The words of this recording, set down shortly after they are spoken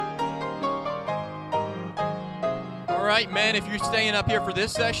All right, men, if you're staying up here for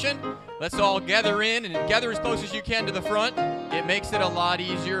this session, let's all gather in and gather as close as you can to the front. It makes it a lot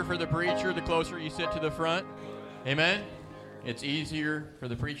easier for the preacher the closer you sit to the front. Amen? It's easier for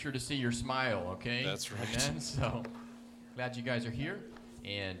the preacher to see your smile, okay? That's right. Amen? So, glad you guys are here.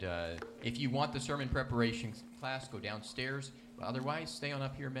 And if you want the sermon preparation class, go downstairs. But otherwise, stay on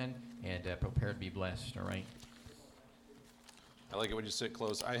up here, men, and prepare to be blessed, all right? I like it when you sit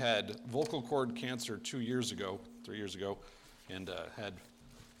close. I had vocal cord cancer 3 years ago, and had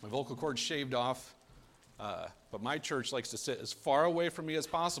my vocal cord shaved off. But my church likes to sit as far away from me as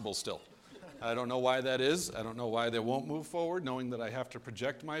possible still. I don't know why that is. I don't know why they won't move forward, knowing that I have to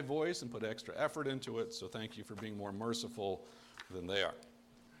project my voice and put extra effort into it. So thank you for being more merciful than they are.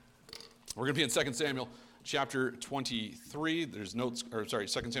 We're going to be in 2 Samuel chapter 23. There's notes, 2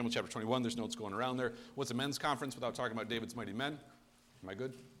 Samuel chapter 21. There's notes going around there. What's a men's conference without talking about David's mighty men? Am I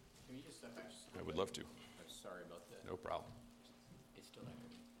good? Can you just step back? I would love to. I'm sorry about that. No problem. It's still not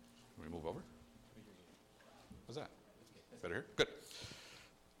good. Can we move over? What's that? Better here? Good.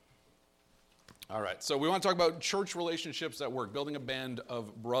 All right, so we want to talk about church relationships at work, building a band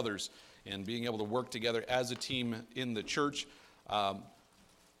of brothers and being able to work together as a team in the church.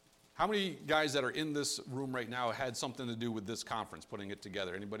 How many guys that are in this room right now had something to do with this conference, putting it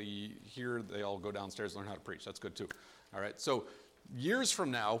together? Anybody here? They all go downstairs and learn how to preach. That's good too. All right, so years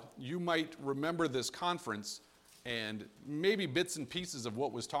from now, you might remember this conference and maybe bits and pieces of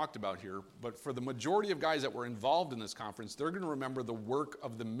what was talked about here, but for the majority of guys that were involved in this conference, they're going to remember the work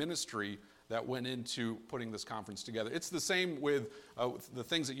of the ministry that went into putting this conference together. It's the same with the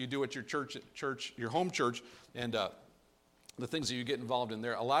things that you do at your church, your home church, and the things that you get involved in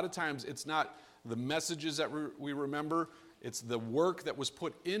there. A lot of times it's not the messages that we remember, it's the work that was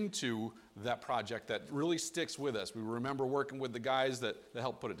put into that project that really sticks with us. We remember working with the guys that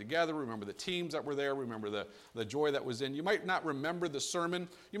helped put it together, remember the teams that were there, remember the joy that was in. You might not remember the sermon,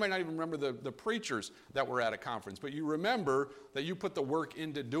 you might not even remember the preachers that were at a conference, but you remember that you put the work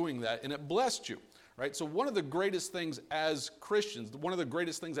into doing that and it blessed you. Right? So one of the greatest things as Christians, one of the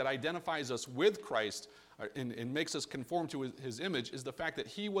greatest things that identifies us with Christ and makes us conform to his image is the fact that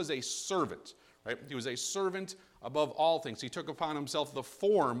he was a servant. Right? He was a servant above all things. He took upon himself the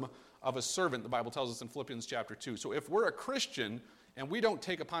form of a servant, the Bible tells us in Philippians chapter 2. So if we're a Christian and we don't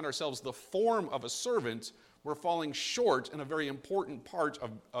take upon ourselves the form of a servant, we're falling short in a very important part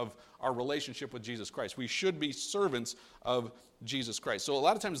of our relationship with Jesus Christ. We should be servants of Jesus Christ. So a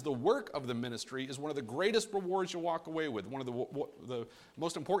lot of times the work of the ministry is one of the greatest rewards you'll walk away with, one of the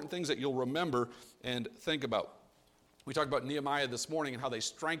most important things that you'll remember and think about. We talked about Nehemiah this morning and how they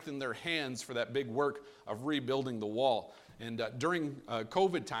strengthened their hands for that big work of rebuilding the wall. And during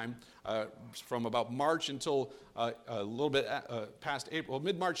COVID time, from about March until a little bit past April,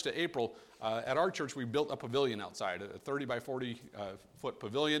 mid-March to April, at our church we built a pavilion outside, a 30 by 40 foot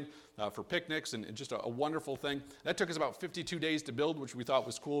pavilion for picnics and just a wonderful thing. That took us about 52 days to build, which we thought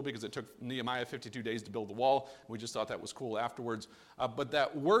was cool because it took Nehemiah 52 days to build the wall. We just thought that was cool afterwards. But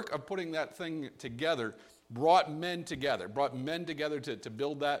that work of putting that thing together brought men together to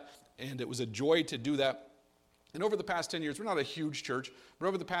build that, and it was a joy to do that. And over the past 10 years, we're not a huge church, but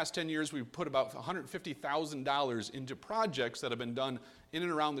over the past 10 years, we've put about $150,000 into projects that have been done in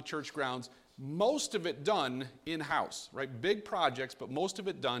and around the church grounds, most of it done in-house, right? Big projects, but most of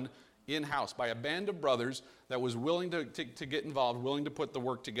it done in-house by a band of brothers that was willing to get involved, willing to put the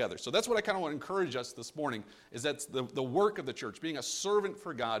work together. So that's what I kind of want to encourage us this morning, is that's the work of the church, being a servant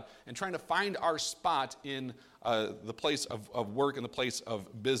for God and trying to find our spot in the place of work and the place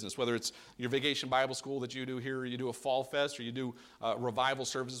of business, whether it's your vacation Bible school that you do here, or you do a fall fest, or you do revival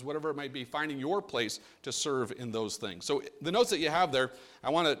services, whatever it might be, finding your place to serve in those things. So the notes that you have there, I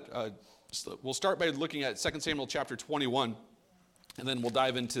want to, we'll start by looking at 2 Samuel chapter 21. And then we'll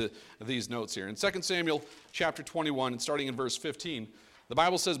dive into these notes here. In 2 Samuel chapter 21, and starting in verse 15, the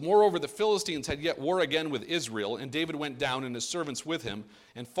Bible says, "Moreover, the Philistines had yet war again with Israel, and David went down and his servants with him,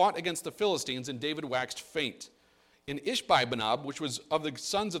 and fought against the Philistines, and David waxed faint. In Ishbi-benob, which was of the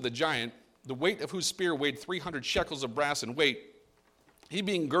sons of the giant, the weight of whose spear weighed 300 shekels of brass in weight, he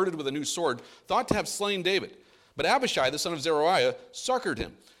being girded with a new sword, thought to have slain David. But Abishai, the son of Zeruiah, succored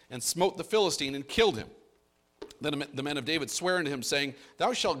him, and smote the Philistine, and killed him. Then the men of David sware unto him, saying,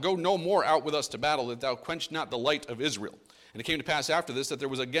 Thou shalt go no more out with us to battle, that thou quench not the light of Israel. And it came to pass after this that there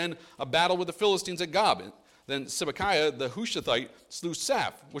was again a battle with the Philistines at Gob. Then Sibbecai the Hushathite slew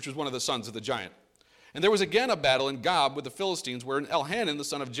Saph, which was one of the sons of the giant. And there was again a battle in Gob with the Philistines, wherein Elhanan, the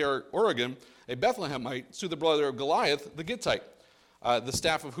son of Oregim, a Bethlehemite, slew the brother of Goliath, the Gittite, the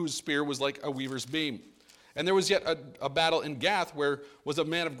staff of whose spear was like a weaver's beam. And there was yet a battle in Gath, where was a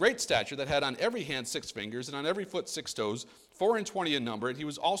man of great stature that had on every hand 6 fingers, and on every foot 6 toes, 24 in number, and he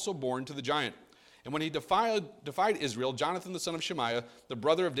was also born to the giant. And when he defied Israel, Jonathan the son of Shemaiah, the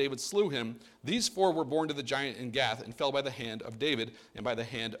brother of David, slew him. These 4 were born to the giant in Gath, and fell by the hand of David, and by the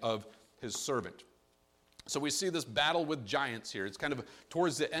hand of his servant. So we see this battle with giants here. It's kind of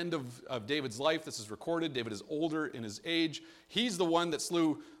towards the end of David's life. This is recorded. David is older in his age. He's the one that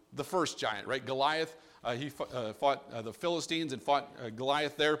slew the first giant, right? Goliath. He fought the Philistines and fought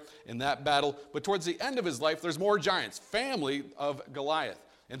Goliath there in that battle. But towards the end of his life, there's more giants, family of Goliath.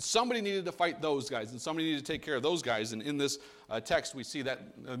 And somebody needed to fight those guys, and somebody needed to take care of those guys. And in this text, we see that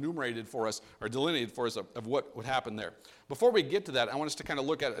enumerated for us, or delineated for us of what would happen there. Before we get to that, I want us to kind of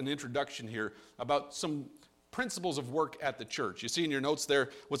look at an introduction here about some principles of work at the church. You see in your notes there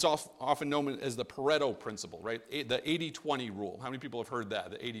what's often known as the Pareto principle, right? The 80-20 rule. How many people have heard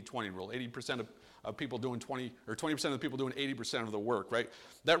that, the 80-20 rule? 80% of people doing 20, or 20% of the people doing 80% of the work, right?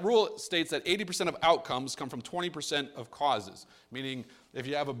 That rule states that 80% of outcomes come from 20% of causes, meaning if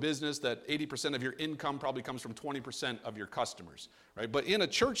you have a business, that 80% of your income probably comes from 20% of your customers, right? But in a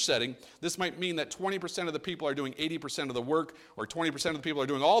church setting, this might mean that 20% of the people are doing 80% of the work, or 20% of the people are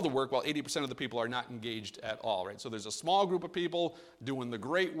doing all the work, while 80% of the people are not engaged at all, right? So there's a small group of people doing the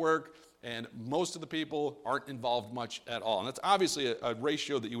great work, and most of the people aren't involved much at all. And that's obviously a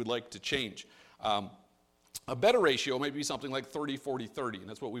ratio that you would like to change. A better ratio might be something like 30-40-30, and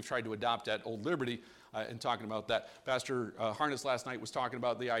that's what we've tried to adopt at Old Liberty in talking about that. Pastor Harness last night was talking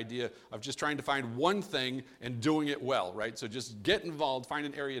about the idea of just trying to find one thing and doing it well, right? So just get involved, find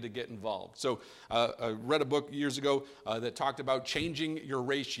an area to get involved. So I read a book years ago that talked about changing your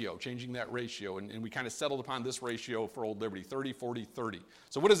ratio, changing that ratio, and we kind of settled upon this ratio for Old Liberty, 30-40-30.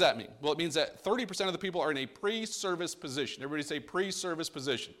 So what does that mean? Well, it means that 30% of the people are in a pre-service position. Everybody say pre-service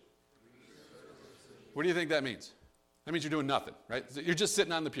position. What do you think that means? That means you're doing nothing, right? You're just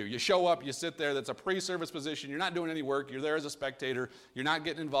sitting on the pew. You show up, you sit there. That's a pre-service position. You're not doing any work. You're there as a spectator. You're not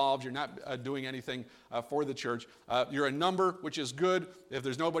getting involved. You're not doing anything for the church. You're a number, which is good. If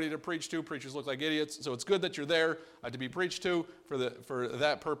there's nobody to preach to, preachers look like idiots. So it's good that you're there to be preached to for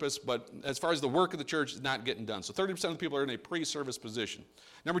that purpose. But as far as the work of the church, it's not getting done. So 30% of the people are in a pre-service position.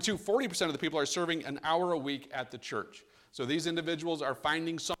 Number 2, 40% of the people are serving an hour a week at the church. So these individuals are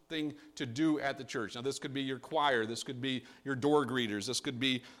finding something to do at the church. Now, this could be your choir. This could be your door greeters. This could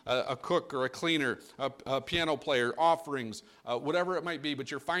be a cook or a cleaner, a piano player, offerings, whatever it might be. But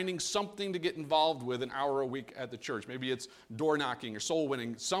you're finding something to get involved with an hour a week at the church. Maybe it's door knocking or soul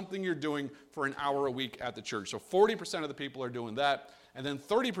winning, something you're doing for an hour a week at the church. So 40% of the people are doing that. And then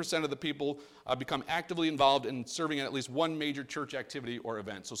 30% of the people become actively involved in serving at least one major church activity or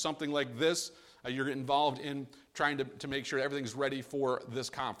event. So something like this, you're involved in trying to make sure everything's ready for this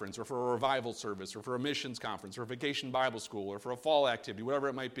conference, or for a revival service, or for a missions conference, or a vacation Bible school, or for a fall activity, whatever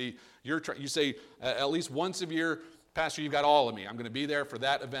it might be. You say at least once a year, Pastor, you've got all of me. I'm going to be there for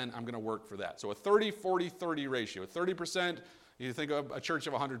that event. I'm going to work for that. So a 30-40-30 ratio. 30%, you think of a church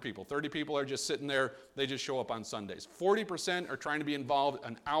of 100 people. 30 people are just sitting there. They just show up on Sundays. 40% are trying to be involved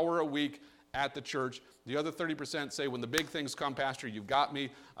an hour a week at the church. The other 30% say, when the big things come, Pastor, you've got me.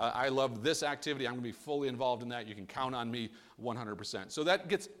 I love this activity. I'm going to be fully involved in that. You can count on me 100%. So that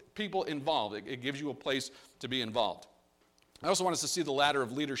gets people involved. It gives you a place to be involved. I also want us to see the ladder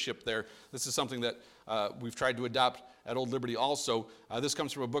of leadership there. This is something that we've tried to adopt at Old Liberty also. This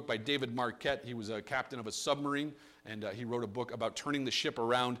comes from a book by David Marquette. He was a captain of a submarine, and he wrote a book about turning the ship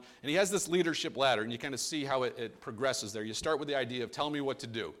around. And he has this leadership ladder, and you kind of see how it progresses there. You start with the idea of tell me what to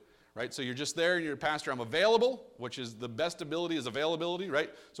do. Right? So you're just there and you're a pastor. I'm available, which is the best ability is availability, right?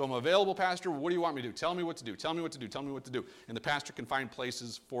 So I'm available, pastor. What do you want me to do? Tell me what to do. Tell me what to do. Tell me what to do. And the pastor can find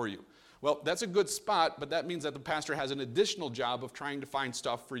places for you. Well, that's a good spot, but that means that the pastor has an additional job of trying to find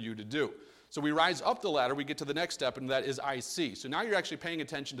stuff for you to do. So we rise up the ladder, we get to the next step, and that is I see. So now you're actually paying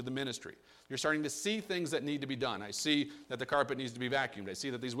attention to the ministry. You're starting to see things that need to be done. I see that the carpet needs to be vacuumed. I see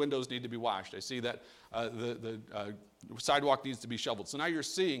that these windows need to be washed. I see that the sidewalk needs to be shoveled. So now you're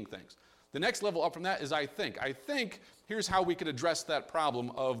seeing things. The next level up from that is I think. I think here's how we could address that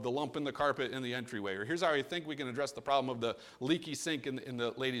problem of the lump in the carpet in the entryway. Or here's how I think we can address the problem of the leaky sink in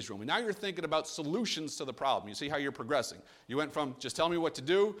the ladies' room. And now you're thinking about solutions to the problem. You see how you're progressing. You went from just tell me what to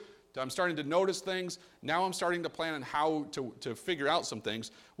do, to I'm starting to notice things. Now I'm starting to plan on how to figure out some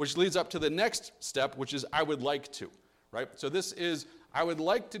things, which leads up to the next step, which is I would like to. Right? So this is I would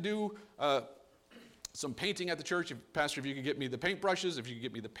like to do some painting at the church. Pastor, if you could get me the paintbrushes, if you could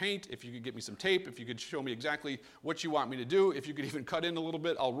get me the paint, if you could get me some tape, if you could show me exactly what you want me to do, if you could even cut in a little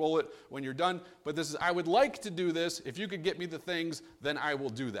bit, I'll roll it when you're done. But this is, I would like to do this. If you could get me the things, then I will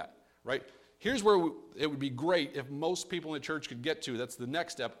do that, right? Here's where it would be great if most people in the church could get to. That's the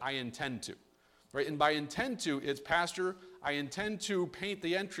next step. I intend to. Right? And by intend to, it's, Pastor, I intend to paint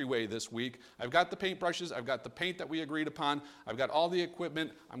the entryway this week. I've got the paintbrushes. I've got the paint that we agreed upon. I've got all the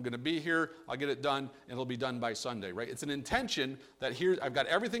equipment. I'm going to be here. I'll get it done, and it'll be done by Sunday. Right? It's an intention that here I've got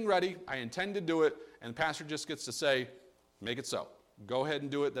everything ready. I intend to do it, and the pastor just gets to say, make it so. Go ahead and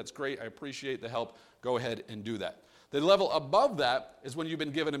do it. That's great. I appreciate the help. Go ahead and do that. The level above that is when you've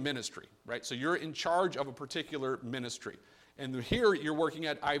been given a ministry. Right? So you're in charge of a particular ministry. And here you're working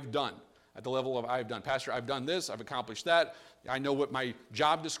at I've done. At the level of I've done. Pastor, I've done this, I've accomplished that. I know what my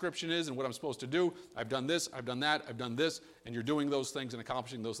job description is and what I'm supposed to do. I've done this, I've done that, I've done this, and you're doing those things and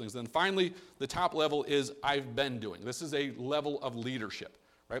accomplishing those things. Then finally, the top level is I've been doing. This is a level of leadership,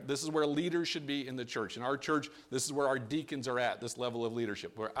 right? This is where leaders should be in the church. In our church, this is where our deacons are at, this level of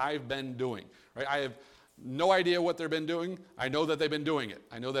leadership, where I've been doing, right? I have no idea what they've been doing. I know that they've been doing it.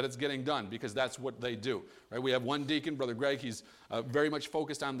 I know that it's getting done because that's what they do. Right? We have one deacon, Brother Greg. He's very much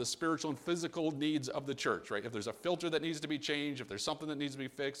focused on the spiritual and physical needs of the church. Right? If there's a filter that needs to be changed, if there's something that needs to be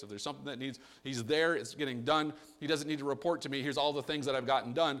fixed, if there's something that needs, he's there. It's getting done. He doesn't need to report to me. Here's all the things that I've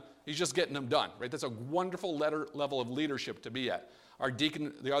gotten done. He's just getting them done. Right? That's a wonderful level of leadership to be at. Our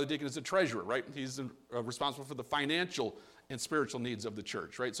deacon, the other deacon, is the treasurer. Right? He's responsible for the financial and spiritual needs of the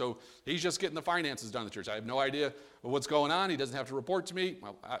church, right? So he's just getting the finances done in the church. I have no idea what's going on. He doesn't have to report to me,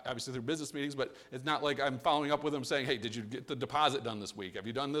 well, obviously through business meetings, but it's not like I'm following up with him saying, hey, did you get the deposit done this week? Have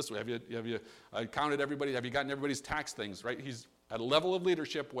you done this? Have you counted everybody? Have you gotten everybody's tax things, right? He's at a level of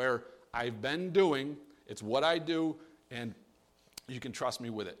leadership where I've been doing, it's what I do, and you can trust me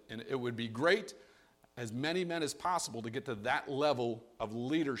with it. And it would be great as many men as possible to get to that level of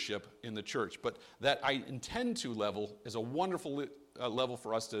leadership in the church. But that I intend to level is a wonderful level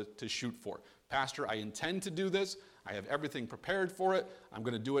for us to shoot for. Pastor, I intend to do this. I have everything prepared for it. I'm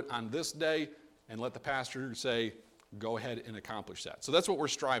going to do it on this day, and let the pastor say, go ahead and accomplish that. So that's what we're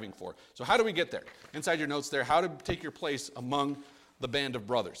striving for. So how do we get there? Inside your notes there, how to take your place among the band of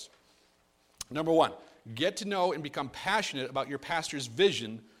brothers. Number one, get to know and become passionate about your pastor's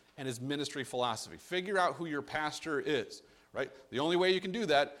vision and his ministry philosophy. Figure out who your pastor is, right? The only way you can do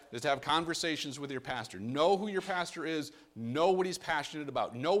that is to have conversations with your pastor. Know who your pastor is, know what he's passionate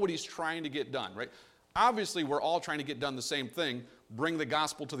about, know what he's trying to get done, right? Obviously, we're all trying to get done the same thing, bring the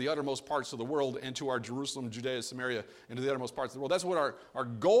gospel to the uttermost parts of the world and to our Jerusalem, Judea, Samaria, and to the uttermost parts of the world. That's what our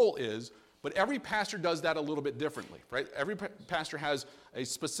goal is. But every pastor does that a little bit differently, right? Every pastor has a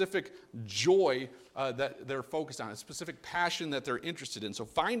specific joy that they're focused on, a specific passion that they're interested in. So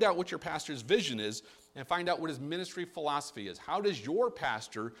find out what your pastor's vision is and find out what his ministry philosophy is. How does your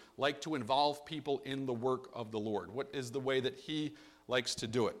pastor like to involve people in the work of the Lord? What is the way that he likes to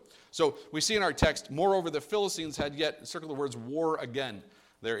do it? So we see in our text, moreover, the Philistines had yet, circle the words, war again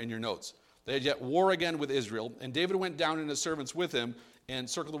there in your notes. They had yet war again with Israel, and David went down and his servants with him, and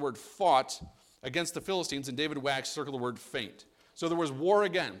circle the word fought against the Philistines, and David waxed, circle the word faint. So there was war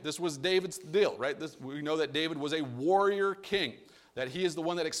again. This was David's deal, right? We know that David was a warrior king, that he is the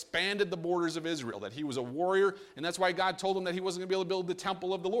one that expanded the borders of Israel, that he was a warrior, and that's why God told him that he wasn't going to be able to build the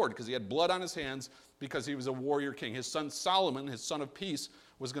temple of the Lord, because he had blood on his hands, because he was a warrior king. His son Solomon, his son of peace,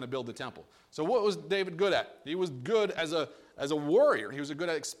 was going to build the temple. So what was David good at? He was good as a warrior. He was good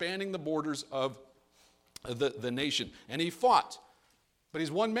at expanding the borders of the nation, and he fought. But he's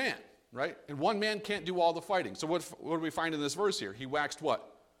one man, right? And one man can't do all the fighting. So what do we find in this verse here? He waxed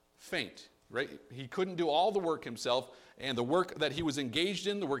what? Faint, right? He couldn't do all the work himself, and the work that he was engaged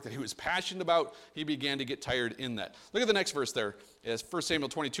in, the work that he was passionate about, he began to get tired in that. Look at the next verse there. It's 1 Samuel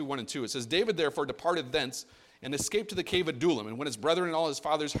 22, 1 and 2. It says, David therefore departed thence and escaped to the cave of Adullam. And when his brethren and all his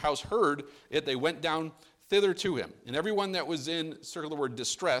father's house heard it, they went down thither to him. And everyone that was in, circle the word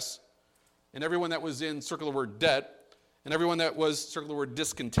distress, and everyone that was in, circle the word debt, and everyone that was, circle the word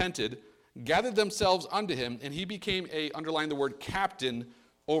discontented, gathered themselves unto him, and he became underline the word captain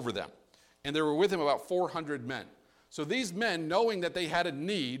over them. And there were with him about 400 men. So these men, knowing that they had a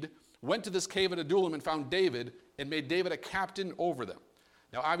need, went to this cave at Adullam and found David and made David a captain over them.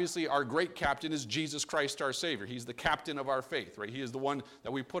 Now, obviously, our great captain is Jesus Christ, our Savior. He's the captain of our faith, right? He is the one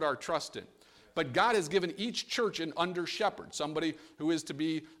that we put our trust in. But God has given each church an under shepherd, somebody who is to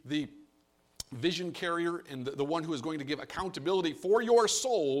be the vision carrier and the one who is going to give accountability for your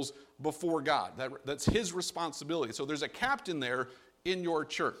souls before God. That's his responsibility. So there's a captain there in your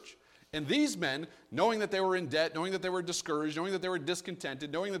church. And these men, knowing that they were in debt, knowing that they were discouraged, knowing that they were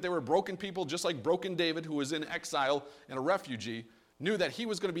discontented, knowing that they were broken people, just like broken David, who was in exile and a refugee, knew that he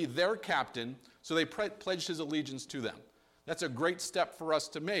was going to be their captain, so they pledged his allegiance to them. That's a great step for us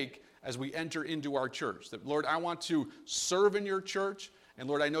to make as we enter into our church. That, Lord, I want to serve in your church, And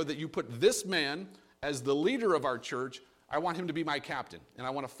Lord, I know that you put this man as the leader of our church. I want him to be my captain, and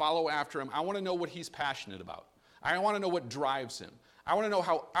I want to follow after him. I want to know what he's passionate about. I want to know what drives him. I want to know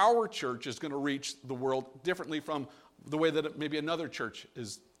how our church is going to reach the world differently from the way that maybe another church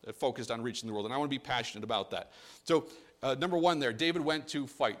is focused on reaching the world, and I want to be passionate about that. So number one there, David went to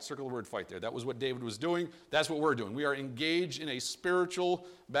fight. Circle the word fight there. That was what David was doing. That's what we're doing. We are engaged in a spiritual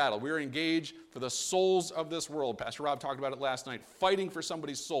battle. We are engaged for the souls of this world. Pastor Rob talked about it last night, fighting for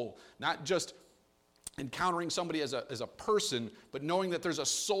somebody's soul, not just encountering somebody as a person, but knowing that there's a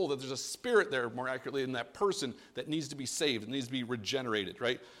soul, that there's a spirit there, more accurately, in that person that needs to be saved, that needs to be regenerated,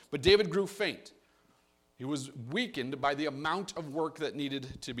 right? But David grew faint. He was weakened by the amount of work that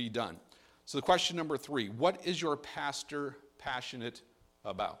needed to be done. So the question number 3, what is your pastor passionate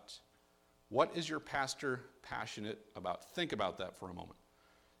about? What is your pastor passionate about? Think about that for a moment.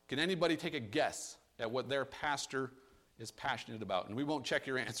 Can anybody take a guess at what their pastor is passionate about? And we won't check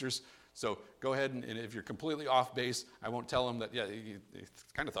your answers. So go ahead, and if you're completely off base, I won't tell them that, you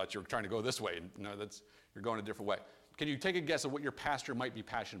kind of thought you were trying to go this way. No, you're going a different way. Can you take a guess of what your pastor might be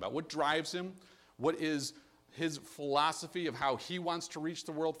passionate about? What drives him? What is his philosophy of how he wants to reach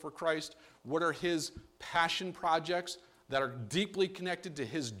the world for Christ? What are his passion projects that are deeply connected to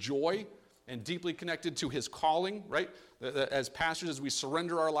his joy and deeply connected to his calling, right? As pastors, as we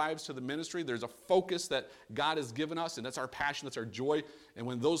surrender our lives to the ministry, there's a focus that God has given us, and that's our passion, that's our joy. And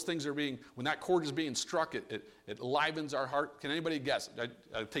when those things are when that chord is being struck, it livens our heart. Can anybody guess?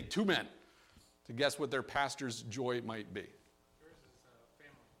 I'd take 2 men to guess what their pastor's joy might be. Yours is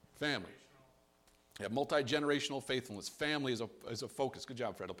family. Family. Yeah, multi-generational faithfulness. Family is a focus. Good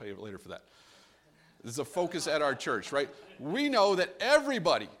job, Fred. I'll pay you later for that. This is a focus at our church, right? We know that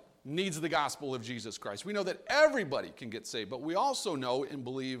everybody needs the gospel of Jesus Christ. We know that everybody can get saved, but we also know and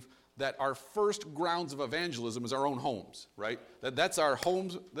believe that our first grounds of evangelism is our own homes, right? That's our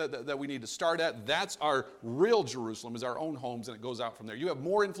homes that we need to start at. That's our real Jerusalem, is our own homes, and it goes out from there. You have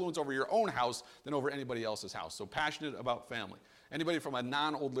more influence over your own house than over anybody else's house. So passionate about family. Anybody from a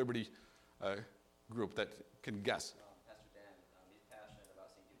non-Old Liberty group that can guess? Pastor Dan, he's passionate about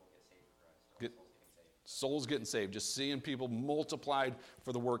seeing people get saved for Christ. Souls getting saved, just seeing people multiplied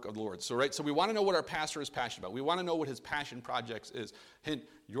for the work of the Lord. So we want to know what our pastor is passionate about. We want to know what his passion projects is. Hint,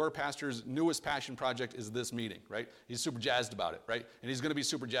 your pastor's newest passion project is this meeting, right? He's super jazzed about it, right? And he's going to be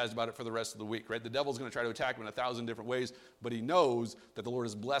super jazzed about it for the rest of the week, right? The devil's going to try to attack him in 1,000 different ways, but he knows that the Lord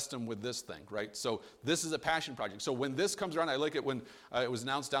has blessed him with this thing, right? So this is a passion project. So when this comes around, I like it when it was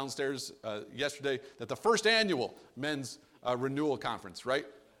announced downstairs yesterday that the first annual men's renewal conference, right?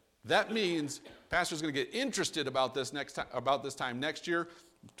 That means pastor's going to get interested about this time next year,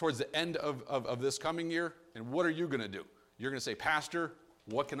 towards the end of this coming year. And what are you going to do? You're going to say, Pastor,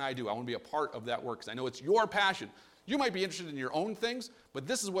 what can I do? I want to be a part of that work because I know it's your passion. You might be interested in your own things, but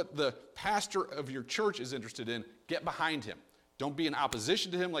this is what the pastor of your church is interested in. Get behind him. Don't be in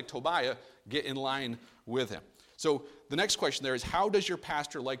opposition to him like Tobiah. Get in line with him. So the next question there is, how does your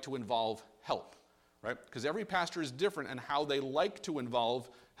pastor like to involve help? Right? Because every pastor is different in how they like to involve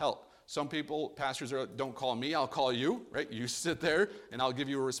help. Some people, pastors don't call me, I'll call you, right? You sit there and I'll give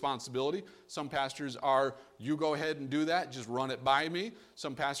you a responsibility. Some pastors are, you go ahead and do that, just run it by me.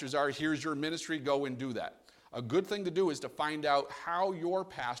 Some pastors are, here's your ministry, go and do that. A good thing to do is to find out how your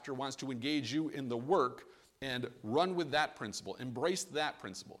pastor wants to engage you in the work and run with that principle, embrace that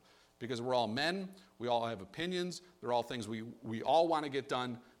principle. Because we're all men, we all have opinions, they're all things we all want to get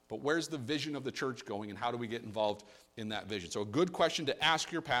done, but where's the vision of the church going and how do we get involved in that vision? So a good question to ask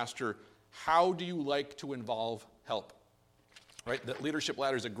your pastor, how do you like to involve help? Right? The leadership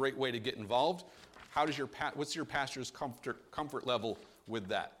ladder is a great way to get involved. What's your pastor's comfort level with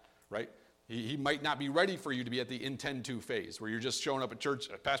that? Right? He might not be ready for you to be at the intend to phase where you're just showing up at church,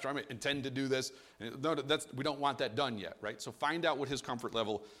 Pastor, I intend to do this. No, we don't want that done yet, right? So find out what his comfort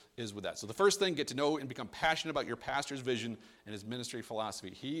level is with that. So the first thing, get to know and become passionate about your pastor's vision and his ministry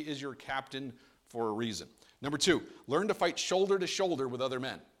philosophy. He is your captain for a reason. Number 2, learn to fight shoulder to shoulder with other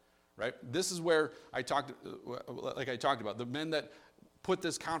men, right? This is where I talked about. The men that put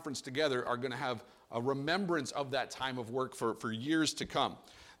this conference together are going to have a remembrance of that time of work for years to come.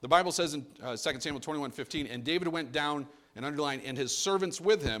 The Bible says in 2 Samuel 21:15, and David went down, and underline, and his servants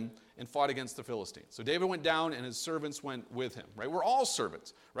with him, and fought against the Philistines. So David went down, and his servants went with him, right? We're all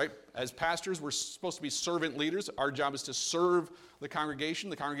servants, right? As pastors, we're supposed to be servant leaders. Our job is to serve the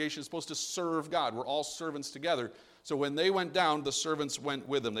congregation. The congregation is supposed to serve God. We're all servants together. So when they went down, the servants went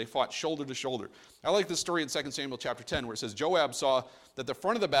with them. They fought shoulder to shoulder. I like this story in 2 Samuel chapter 10, where it says, Joab saw that the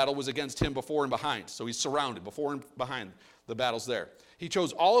front of the battle was against him before and behind. So he's surrounded before and behind. The battle's there. He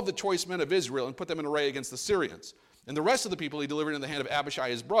chose all of the choice men of Israel and put them in array against the Syrians. And the rest of the people he delivered into the hand of Abishai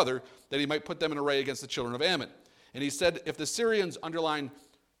his brother, that he might put them in array against the children of Ammon. And he said, if the Syrians, underline,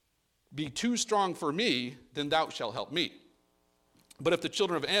 be too strong for me, then thou shalt help me. But if the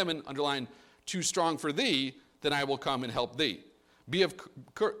children of Ammon, underline, too strong for thee, then I will come and help thee. Be of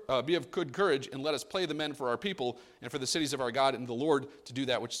good courage, and let us play the men for our people and for the cities of our God and the Lord to do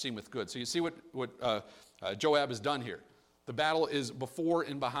that which seemeth good. So you see what Joab has done here. The battle is before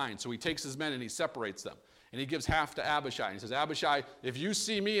and behind. So he takes his men and he separates them. And he gives half to Abishai. And he says, Abishai, if you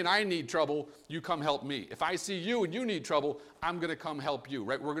see me and I need trouble, you come help me. If I see you and you need trouble, I'm going to come help you.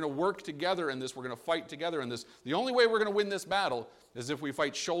 Right? We're going to work together in this. We're going to fight together in this. The only way we're going to win this battle is if we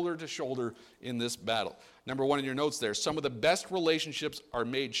fight shoulder to shoulder in this battle. Number one in your notes there, some of the best relationships are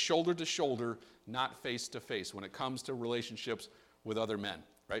made shoulder to shoulder, not face to face, when it comes to relationships with other men.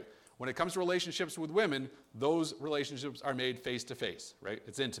 Right? When it comes to relationships with women, those relationships are made face to face. Right?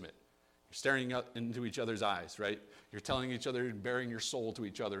 It's intimate. You're staring into each other's eyes, right? You're telling each other and bearing your soul to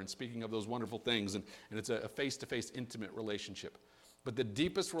each other and speaking of those wonderful things. And it's a face-to-face intimate relationship. But the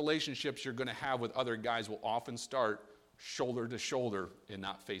deepest relationships you're going to have with other guys will often start shoulder to shoulder and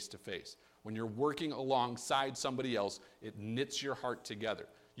not face to face. When you're working alongside somebody else, it knits your heart together.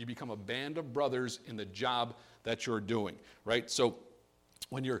 You become a band of brothers in the job that you're doing, right? So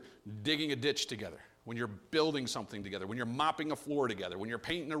when you're digging a ditch together, when you're building something together, when you're mopping a floor together, when you're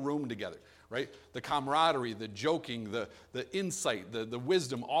painting a room together, right? The camaraderie, the joking, the insight, the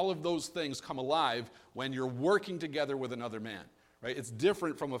wisdom, all of those things come alive when you're working together with another man, right? It's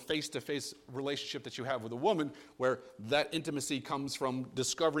different from a face-to-face relationship that you have with a woman where that intimacy comes from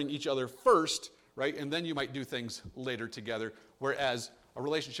discovering each other first, right? And then you might do things later together, whereas a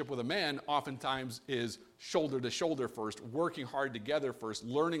relationship with a man oftentimes is shoulder to shoulder first, working hard together first,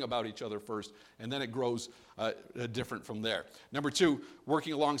 learning about each other first, and then it grows different from there. Number two,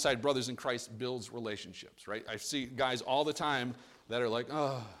 working alongside brothers in Christ builds relationships, right? I see guys all the time that are like,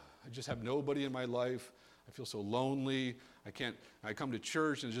 oh, I just have nobody in my life. I feel so lonely. I come to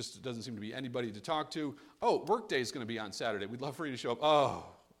church and it just doesn't seem to be anybody to talk to. Oh, work day is going to be on Saturday. We'd love for you to show up. Oh,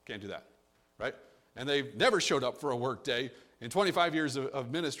 can't do that, right? And they've never showed up for a work day in 25 years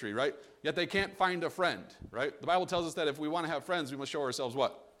of ministry, right? Yet they can't find a friend, right? The Bible tells us that if we want to have friends, we must show ourselves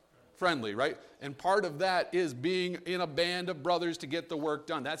what? Friendly, right? And part of that is being in a band of brothers to get the work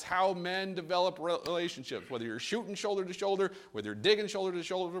done. That's how men develop relationships. Whether you're shooting shoulder to shoulder, whether you're digging shoulder to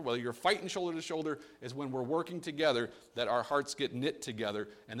shoulder, whether you're fighting shoulder to shoulder, is when we're working together that our hearts get knit together,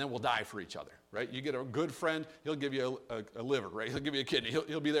 and then we'll die for each other, right? You get a good friend, he'll give you a liver, right? He'll give you a kidney.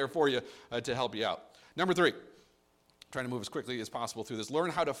 He'll be there for you to help you out. Number three, trying to move as quickly as possible through this.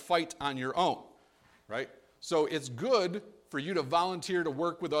 Learn how to fight on your own, right? So it's good for you to volunteer to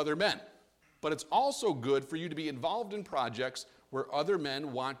work with other men, but it's also good for you to be involved in projects where other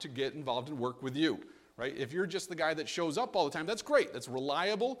men want to get involved and work with you, right? If you're just the guy that shows up all the time, that's great. That's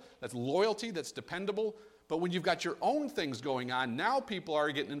reliable, that's loyalty, that's dependable. But when you've got your own things going on, now people are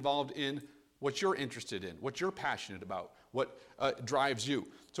getting involved in what you're interested in, what you're passionate about, what drives you.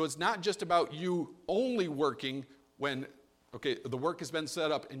 So it's not just about you only working when, okay, the work has been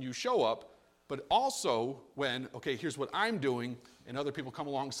set up and you show up, but also when, okay, here's what I'm doing, and other people come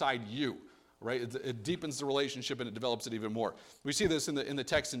alongside you, right? It deepens the relationship and it develops it even more. We see this in the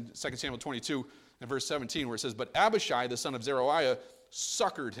text in 2 Samuel 22 and verse 17 where it says, but Abishai, the son of Zeruiah,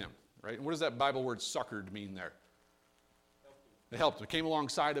 succored him, right? And what does that Bible word succored mean there? It helped him. It came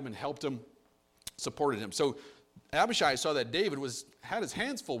alongside him and helped him, supported him. So Abishai saw that David had his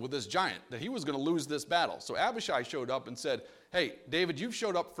hands full with this giant, that he was going to lose this battle. So Abishai showed up and said, hey, David, you've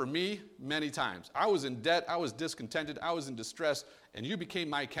showed up for me many times. I was in debt, I was discontented, I was in distress, and you became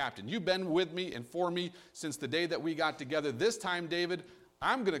my captain. You've been with me and for me since the day that we got together. This time, David,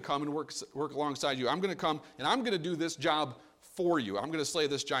 I'm going to come and work alongside you. I'm going to come and I'm going to do this job for you. I'm going to slay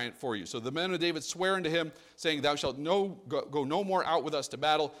this giant for you. So the men of David swear unto him, saying, thou shalt go no more out with us to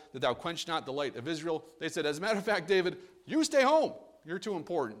battle, that thou quench not the light of Israel. They said, as a matter of fact, David, you stay home. You're too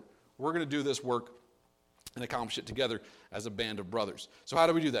important. We're going to do this work and accomplish it together as a band of brothers. So how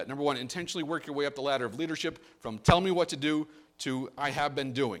do we do that? Number one, intentionally work your way up the ladder of leadership from tell me what to do to I have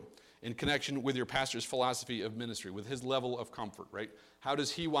been doing, in connection with your pastor's philosophy of ministry, with his level of comfort, right? How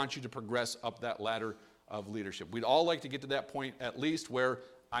does he want you to progress up that ladder of leadership? We'd all like to get to that point at least where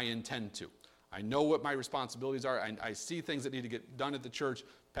I intend to. I know what my responsibilities are. I see things that need to get done at the church.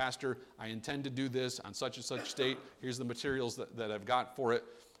 Pastor, I intend to do this on such and such date. Here's the materials that I've got for it.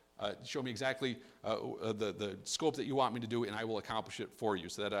 Show me exactly the scope that you want me to do, and I will accomplish it for you,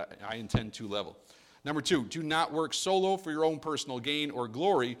 so that I intend to level. Number two, do not work solo for your own personal gain or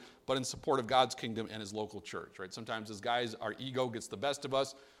glory, but in support of God's kingdom and his local church, right? Sometimes as guys, our ego gets the best of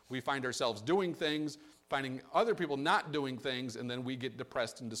us. We find ourselves doing things finding other people not doing things, and then we get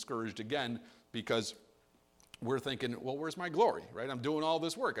depressed and discouraged again because we're thinking, well, where's my glory, right? I'm doing all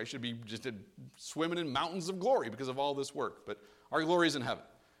this work. I should be just swimming in mountains of glory because of all this work. But our glory is in heaven.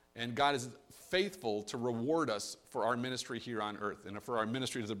 And God is faithful to reward us for our ministry here on earth and for our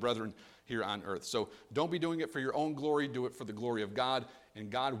ministry to the brethren here on earth. So don't be doing it for your own glory. Do it for the glory of God, and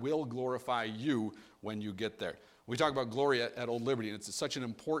God will glorify you when you get there. We talk about glory at Old Liberty, and it's such an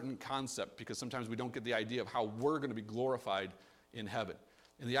important concept because sometimes we don't get the idea of how we're going to be glorified in heaven.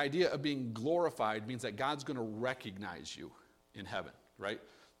 And the idea of being glorified means that God's going to recognize you in heaven, right?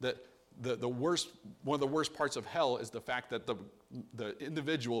 One of the worst parts of hell is the fact that the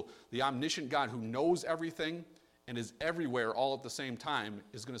individual, the omniscient God who knows everything and is everywhere all at the same time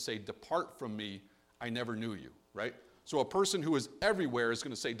is going to say, "Depart from me, I never knew you," right? So a person who is everywhere is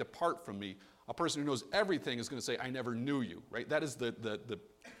going to say, "Depart from me." A person who knows everything is going to say, "I never knew you," right? That is the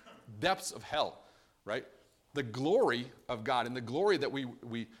depths of hell, right? The glory of God and the glory that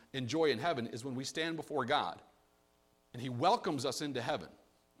we enjoy in heaven is when we stand before God and he welcomes us into heaven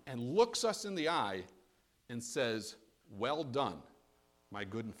and looks us in the eye and says, "Well done, my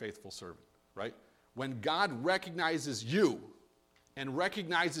good and faithful servant," right? When God recognizes you and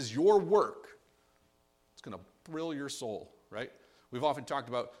recognizes your work, it's going to thrill your soul, right? We've often talked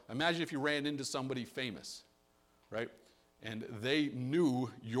about, imagine if you ran into somebody famous, right? And they knew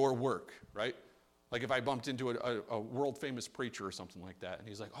your work, right? Like if I bumped into a world-famous preacher or something like that, and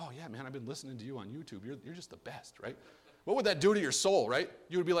he's like, "Oh, yeah, man, I've been listening to you on YouTube. You're just the best," right? What would that do to your soul, right?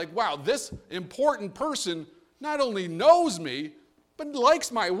 You would be like, wow, this important person not only knows me, but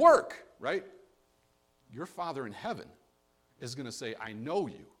likes my work, right? Your Father in heaven is going to say, "I know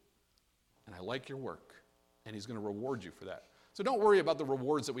you, and I like your work," and he's going to reward you for that. So don't worry about the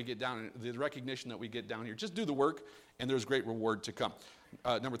rewards that we get down, the recognition that we get down here. Just do the work, and there's great reward to come.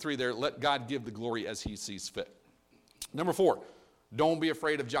 Number 3 there, let God give the glory as he sees fit. Number 4, don't be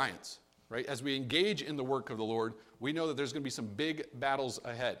afraid of giants, right? As we engage in the work of the Lord, we know that there's going to be some big battles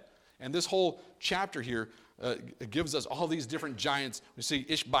ahead. And this whole chapter here gives us all these different giants. We see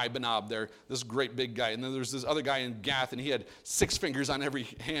Ishbi-Benob there, this great big guy. And then there's this other guy in Gath, and he had 6 fingers on every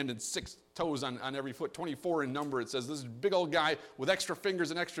hand and 6 toes on every foot, 24 in number. It says this big old guy with extra fingers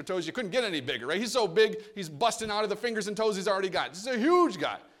and extra toes. You couldn't get any bigger, right? He's so big, he's busting out of the fingers and toes he's already got. This is a huge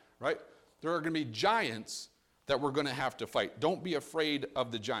guy, right? There are going to be giants that we're going to have to fight. Don't be afraid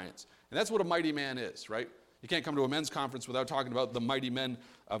of the giants. And that's what a mighty man is, right? You can't come to a men's conference without talking about the mighty men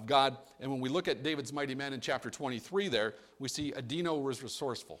of God. And when we look at David's mighty men in chapter 23 there, we see Adino was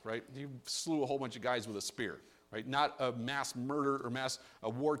resourceful, right? He slew a whole bunch of guys with a spear, right? Not a mass murder or a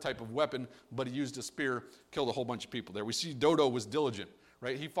war type of weapon, but he used a spear, killed a whole bunch of people there. We see Dodo was diligent,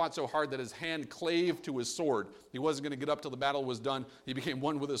 right? He fought so hard that his hand clave to his sword. He wasn't going to get up till the battle was done. He became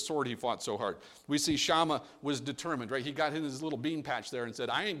one with his sword. He fought so hard. We see Shammah was determined, right? He got in his little bean patch there and said,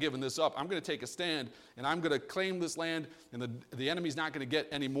 "I ain't giving this up. I'm going to take a stand, and I'm going to claim this land, and the enemy's not going to get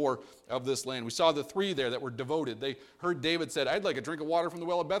any more of this land." We saw the 3 there that were devoted. They heard David said, "I'd like a drink of water from the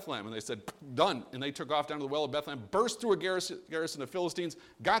well of Bethlehem." And they said, "Done." And they took off down to the well of Bethlehem, burst through a garrison of Philistines,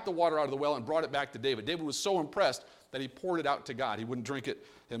 got the water out of the well, and brought it back to David. David was so impressed that he poured it out to God. He wouldn't drink it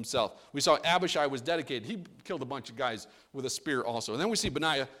himself. We saw Abishai was dedicated. He killed a bunch of guys with a spear also. And then we see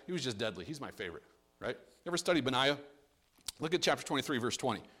Benaiah. He was just deadly. He's my favorite, right? You ever study Benaiah? Look at chapter 23, verse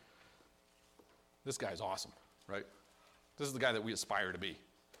 20. This guy's awesome, right? This is the guy that we aspire to be.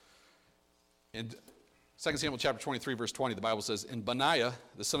 In 2 Samuel chapter 23, verse 20, the Bible says, "And Benaiah,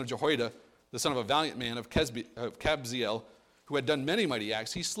 the son of Jehoiada, the son of a valiant man of Kabzeel, who had done many mighty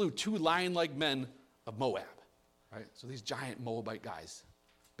acts, he slew 2 lion-like men of Moab." Right? So these giant Moabite guys.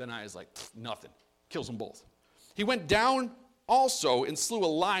 Benaiah is like, nothing. Kills them both. He went down also and slew a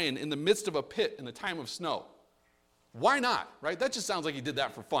lion in the midst of a pit in the time of snow. Why not? Right? That just sounds like he did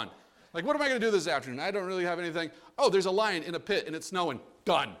that for fun. Like, what am I going to do this afternoon? I don't really have anything. Oh, there's a lion in a pit and it's snowing.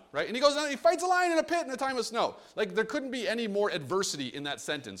 Done. Right? And he goes down and he fights a lion in a pit in the time of snow. Like, there couldn't be any more adversity in that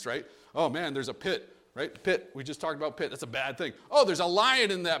sentence, right? Oh, man, there's a pit. Right? Pit. We just talked about pit. That's a bad thing. Oh, there's a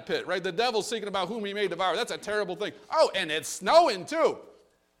lion in that pit, right? The devil's seeking about whom he may devour. That's a terrible thing. Oh, and it's snowing too.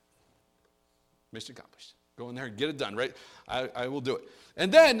 Mission accomplished. Go in there and get it done, right? I will do it. And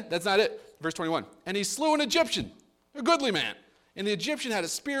then, that's not it. Verse 21. "And he slew an Egyptian, a goodly man. And the Egyptian had a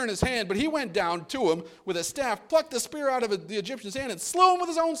spear in his hand, but he went down to him with a staff, plucked the spear out of the Egyptian's hand, and slew him with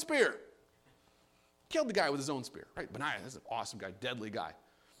his own spear." Killed the guy with his own spear, right? Benaiah, that's an awesome guy, deadly guy.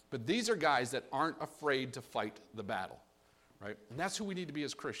 But these are guys that aren't afraid to fight the battle, right? And that's who we need to be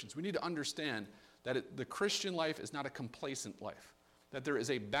as Christians. We need to understand that the Christian life is not a complacent life, that there is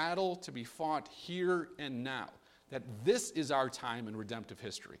a battle to be fought here and now, that this is our time in redemptive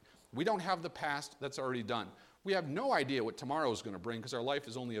history. We don't have the past that's already done. We have no idea what tomorrow is going to bring because our life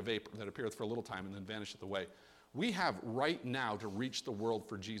is only a vapor that appeareth for a little time and then vanisheth away. We have right now to reach the world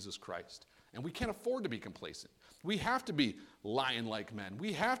for Jesus Christ. And we can't afford to be complacent. We have to be lion-like men.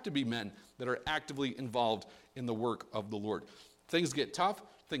 We have to be men that are actively involved in the work of the Lord. Things get tough.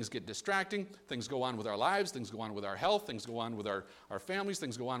 Things get distracting. Things go on with our lives. Things go on with our health. Things go on with our families.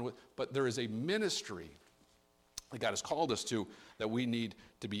 Things go on with... But there is a ministry that God has called us to that we need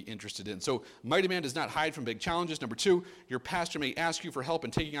to be interested in. So, mighty man does not hide from big challenges. Number 2, your pastor may ask you for help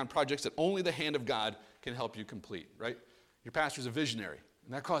in taking on projects that only the hand of God can help you complete, right? Your pastor's a visionary,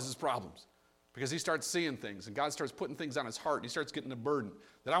 and that causes problems because he starts seeing things, and God starts putting things on his heart, and he starts getting a burden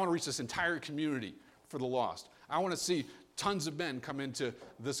that I want to reach this entire community for the lost. I want to see tons of men come into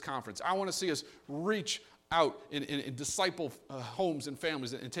this conference. I want to see us reach out and disciple homes and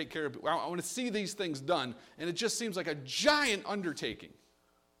families and take care of people. I want to see these things done, and it just seems like a giant undertaking.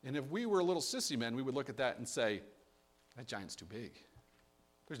 And if we were a little sissy men, we would look at that and say, that giant's too big.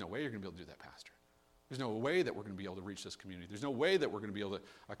 There's no way you're going to be able to do that, Pastor. There's no way that we're going to be able to reach this community. There's no way that we're going to be able to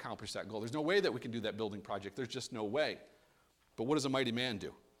accomplish that goal. There's no way that we can do that building project. There's just no way. But what does a mighty man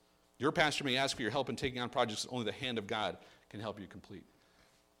do? Your pastor may ask for your help in taking on projects that only the hand of God can help you complete.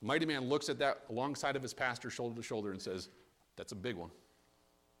 The mighty man looks at that alongside of his pastor, shoulder to shoulder, and says, that's a big one.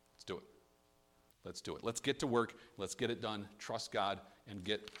 Let's do it. Let's do it. Let's get to work. Let's get it done. Trust God and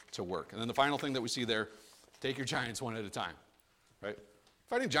get to work. And then the final thing that we see there, take your giants one at a time, right?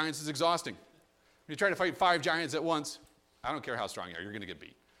 Fighting giants is exhausting. When you try to fight 5 giants at once, I don't care how strong you are, you're going to get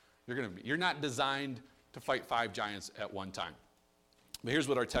beat. You're not designed to fight 5 giants at one time. But here's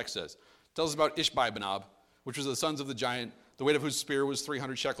what our text says. It tells us about Ishbi-Benob, which was the sons of the giant, the weight of whose spear was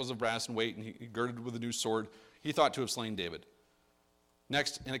 300 shekels of brass in weight, and he girded with a new sword. He thought to have slain David.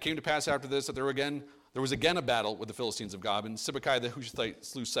 Next, and it came to pass after this that there was again a battle with the Philistines of Gob, and Sibbecai the Hushathite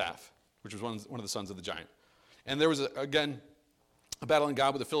slew Saph, which was one of the sons of the giant. And there was again a battle in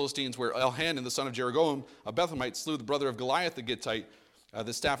Gob with the Philistines, where Elhanan, the son of Jeroboam, a Bethlehemite, slew the brother of Goliath the Gittite,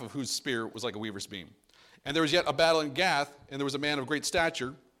 the staff of whose spear was like a weaver's beam. And there was yet a battle in Gath, and there was a man of great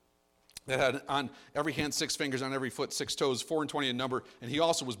stature that had on every hand 6 fingers, on every foot 6 toes, 24 in number, and he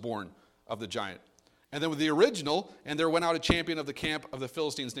also was born of the giant. And then with the original, and there went out a champion of the camp of the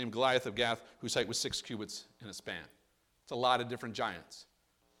Philistines named Goliath of Gath, whose height was 6 cubits in a span. It's a lot of different giants.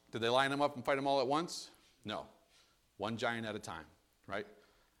 Did they line them up and fight them all at once? No. One giant at a time, right?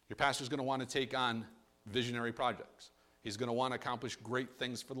 Your pastor's going to want to take on visionary projects. He's going to want to accomplish great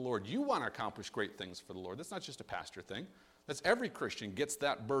things for the Lord. You want to accomplish great things for the Lord. That's not just a pastor thing. That's every Christian gets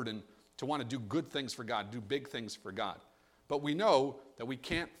that burden to want to do good things for God, do big things for God. But we know that we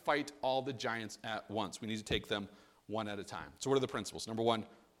can't fight all the giants at once. We need to take them one at a time. So what are the principles? Number 1,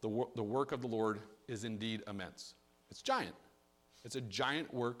 the work of the Lord is indeed immense. It's giant. It's a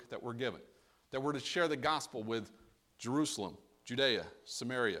giant work that we're given. That we're to share the gospel with Jerusalem, Judea,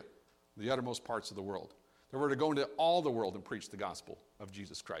 Samaria, the uttermost parts of the world. That we're to go into all the world and preach the gospel of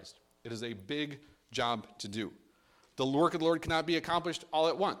Jesus Christ. It is a big job to do. The work of the Lord cannot be accomplished all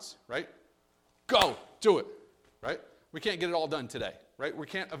at once, right? Go, do it, right? We can't get it all done today, right? We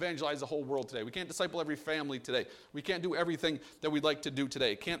can't evangelize the whole world today. We can't disciple every family today. We can't do everything that we'd like to do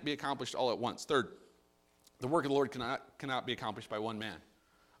today. It can't be accomplished all at once. Third, the work of the Lord cannot be accomplished by one man.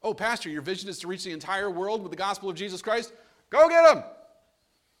 Oh, Pastor, your vision is to reach the entire world with the gospel of Jesus Christ? Go get them!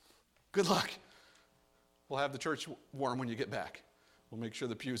 Good luck. We'll have the church warm when you get back. We'll make sure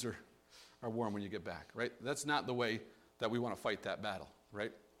the pews are warm when you get back, right? That's not the way that we want to fight that battle,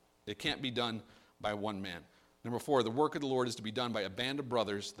 right? It can't be done by one man. Number 4, the work of the Lord is to be done by a band of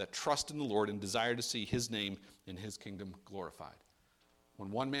brothers that trust in the Lord and desire to see his name and his kingdom glorified.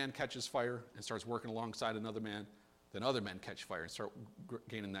 When one man catches fire and starts working alongside another man, then other men catch fire and start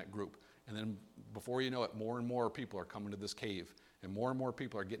gaining that group. And then before you know it, more and more people are coming to this cave, and more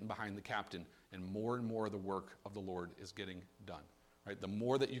people are getting behind the captain, and more the work of the Lord is getting done. Right? The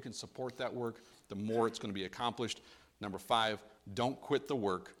more that you can support that work, the more it's going to be accomplished. Number 5, don't quit the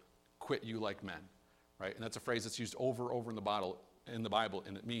work, quit you like men. Right? And that's a phrase that's used over in the Bible,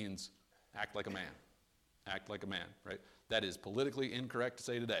 and it means act like a man. Act like a man, right? That is politically incorrect to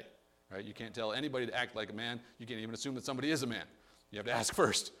say today. Right? You can't tell anybody to act like a man. You can't even assume that somebody is a man. You have to ask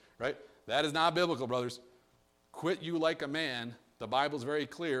first, right? That is not biblical, brothers. Quit you like a man. The Bible's very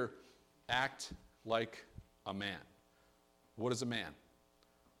clear. Act like a man. What is a man?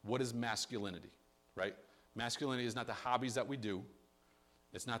 What is masculinity, right? Masculinity is not the hobbies that we do.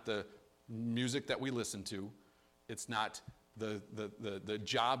 It's not the music that we listen to. It's not the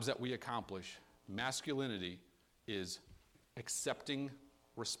jobs that we accomplish. Masculinity is accepting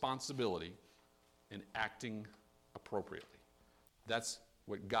responsibility and acting appropriately. That's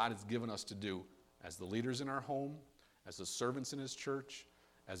what God has given us to do as the leaders in our home, as the servants in his church,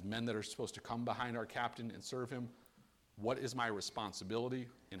 as men that are supposed to come behind our captain and serve him. What is my responsibility,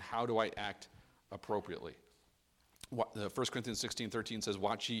 and how do I act appropriately? 1 Corinthians 16:13 says,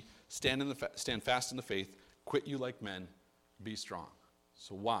 watch ye, stand fast in the faith, quit you like men, be strong.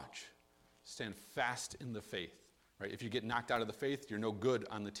 So watch, stand fast in the faith. Right? If you get knocked out of the faith, you're no good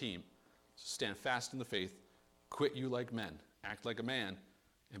on the team. So stand fast in the faith, quit you like men, act like a man,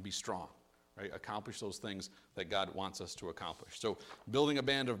 and be strong. Right? Accomplish those things that God wants us to accomplish. So building a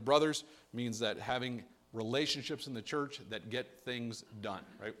band of brothers means that having relationships in the church that get things done.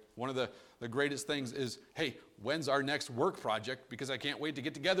 Right? One of the greatest things is, hey, when's our next work project? Because I can't wait to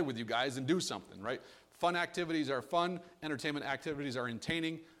get together with you guys and do something. Right? Fun activities are fun. Entertainment activities are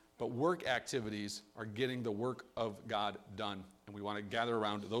entertaining. But work activities are getting the work of God done. And we want to gather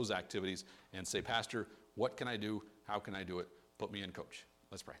around those activities and say, Pastor, what can I do? How can I do it? Put me in, Coach.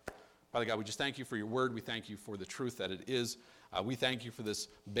 Let's pray. Father God, we just thank you for your word. We thank you for the truth that it is. We thank you for this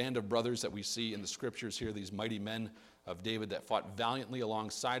band of brothers that we see in the scriptures here, these mighty men of David that fought valiantly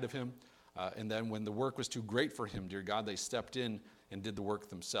alongside of him. And then when the work was too great for him, dear God, they stepped in and did the work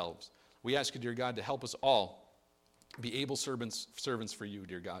themselves. We ask you, dear God, to help us all be able servants for you,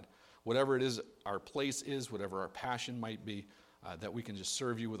 dear God. Whatever it is our place is, whatever our passion might be, that we can just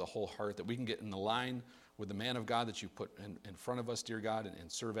serve you with a whole heart, that we can get in the line with the man of God that you put in front of us, dear God,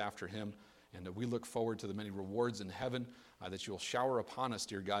 and serve after him. And we look forward to the many rewards in heaven that you'll shower upon us,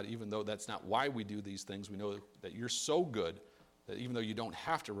 dear God, even though that's not why we do these things. We know that you're so good that even though you don't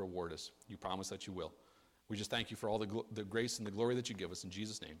have to reward us, you promise that you will. We just thank you for all the grace and the glory that you give us. In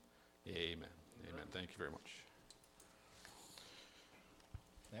Jesus' name, amen. Amen. Thank you very much.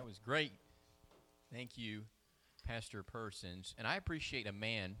 That was great. Thank you, Pastor Persons. And I appreciate a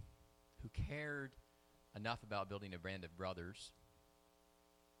man who cared enough about building a band of brothers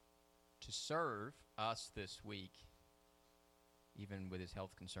to serve us this week, even with his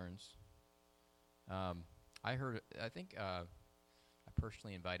health concerns. I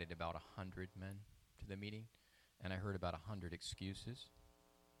personally invited about 100 men to the meeting, and I heard about 100 excuses.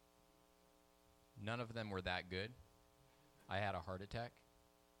 None of them were that good. I had a heart attack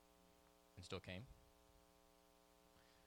and still came.